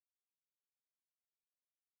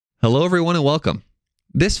Hello everyone and welcome.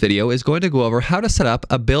 This video is going to go over how to set up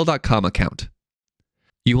a Bill.com account.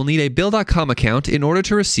 You will need a Bill.com account in order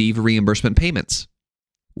to receive reimbursement payments.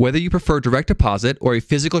 Whether you prefer direct deposit or a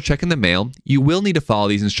physical check in the mail, you will need to follow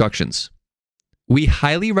these instructions. We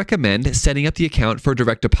highly recommend setting up the account for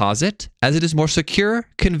direct deposit as it is more secure,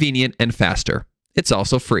 convenient, and faster. It's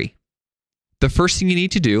also free. The first thing you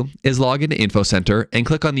need to do is log into InfoCenter and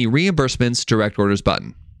click on the Reimbursements Direct Orders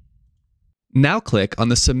button. Now click on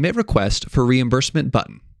the Submit Request for Reimbursement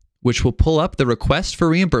button, which will pull up the Request for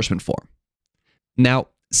Reimbursement form. Now,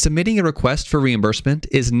 submitting a request for reimbursement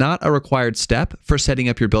is not a required step for setting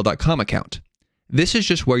up your Bill.com account. This is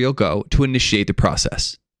just where you'll go to initiate the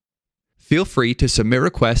process. Feel free to submit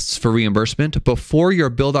requests for reimbursement before your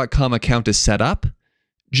Bill.com account is set up.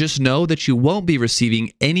 Just know that you won't be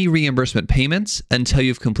receiving any reimbursement payments until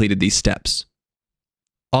you've completed these steps.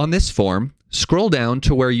 On this form, scroll down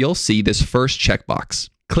to where you'll see this first checkbox.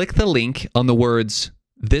 Click the link on the words,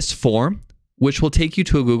 "This form," which will take you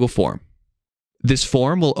to a Google form. This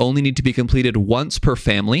form will only need to be completed once per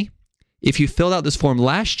family. If you filled out this form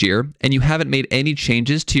last year and you haven't made any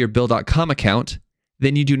changes to your Bill.com account,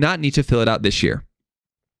 then you do not need to fill it out this year.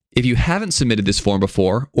 If you haven't submitted this form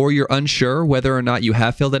before, or you're unsure whether or not you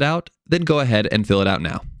have filled it out, then go ahead and fill it out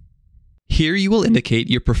now. Here you will indicate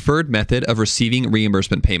your preferred method of receiving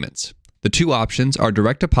reimbursement payments. The two options are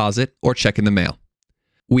direct deposit or check in the mail.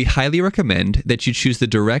 We highly recommend that you choose the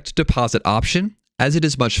direct deposit option as it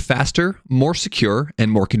is much faster, more secure, and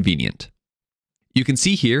more convenient. You can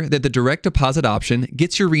see here that the direct deposit option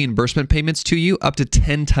gets your reimbursement payments to you up to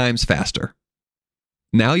 10 times faster.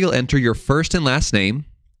 Now you'll enter your first and last name,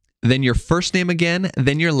 then your first name again,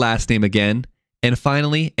 then your last name again, and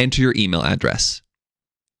finally enter your email address.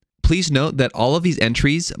 Please note that all of these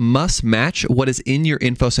entries must match what is in your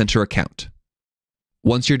InfoCenter account.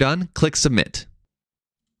 Once you're done, click Submit.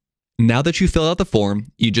 Now that you filled out the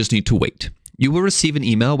form, you just need to wait. You will receive an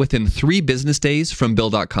email within 3 business days from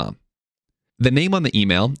Bill.com. The name on the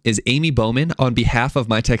email is Amy Bowman on behalf of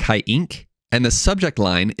MyTechHigh Inc., and the subject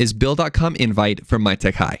line is Bill.com invite from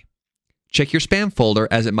MyTechHigh. Check your spam folder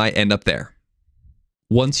as it might end up there.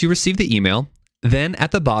 Once you receive the email, then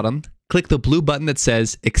at the bottom, click the blue button that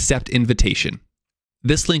says Accept Invitation.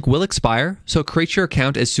 This link will expire, so create your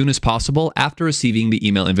account as soon as possible after receiving the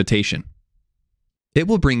email invitation. It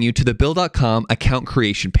will bring you to the Bill.com account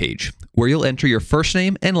creation page, where you'll enter your first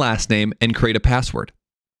name and last name and create a password.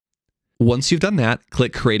 Once you've done that,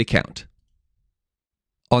 click Create Account.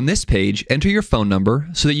 On this page, enter your phone number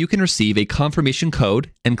so that you can receive a confirmation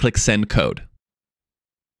code and click Send Code.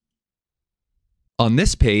 On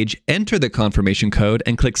this page, enter the confirmation code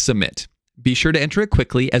and click Submit. Be sure to enter it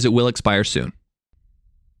quickly as it will expire soon.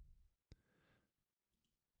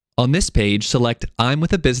 On this page, select I'm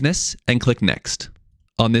with a business and click Next.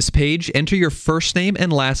 On this page, enter your first name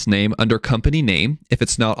and last name under company name if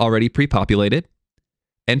it's not already pre-populated.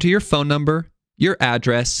 Enter your phone number, your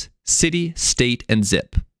address, city, state, and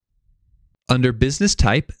zip. Under business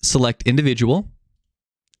type, select individual,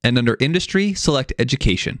 and under industry, select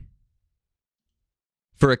education.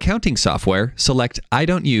 For accounting software, select I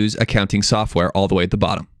don't use accounting software all the way at the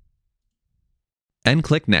bottom. And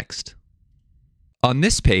click Next. On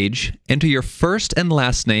this page, enter your first and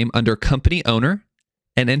last name under company owner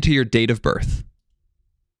and enter your date of birth.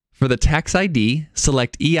 For the tax ID,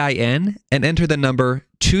 select EIN and enter the number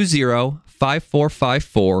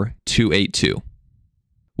 205454282.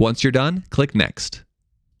 Once you're done, click Next.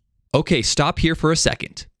 Okay, stop here for a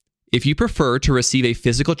second. If you prefer to receive a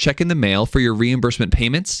physical check in the mail for your reimbursement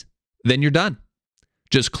payments, then you're done.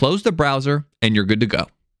 Just close the browser and you're good to go.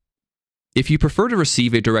 If you prefer to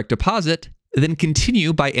receive a direct deposit, then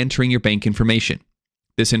continue by entering your bank information.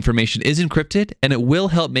 This information is encrypted and it will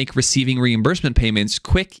help make receiving reimbursement payments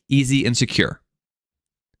quick, easy, and secure.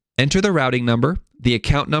 Enter the routing number, the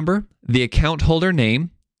account holder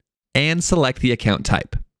name, and select the account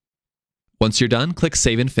type. Once you're done, click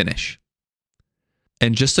Save and Finish.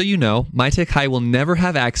 And just so you know, MyTechHigh will never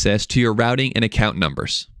have access to your routing and account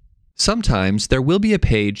numbers. Sometimes there will be a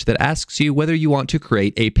page that asks you whether you want to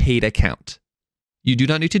create a paid account. You do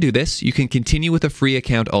not need to do this. You can continue with a free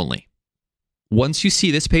account only. Once you see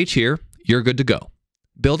this page here, you're good to go.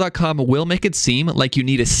 Bill.com will make it seem like you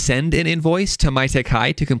need to send an invoice to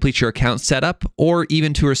MyTechHigh to complete your account setup or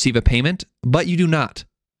even to receive a payment, but you do not.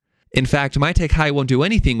 In fact, MyTechHigh won't do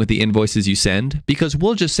anything with the invoices you send because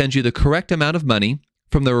we'll just send you the correct amount of money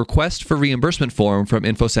from the request for reimbursement form from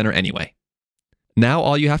InfoCenter anyway. Now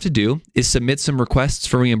all you have to do is submit some requests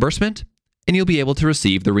for reimbursement and you'll be able to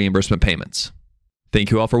receive the reimbursement payments.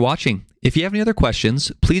 Thank you all for watching. If you have any other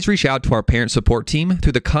questions, please reach out to our parent support team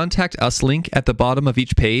through the Contact Us link at the bottom of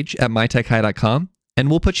each page at mytechhigh.com, and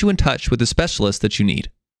we'll put you in touch with the specialist that you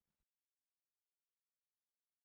need.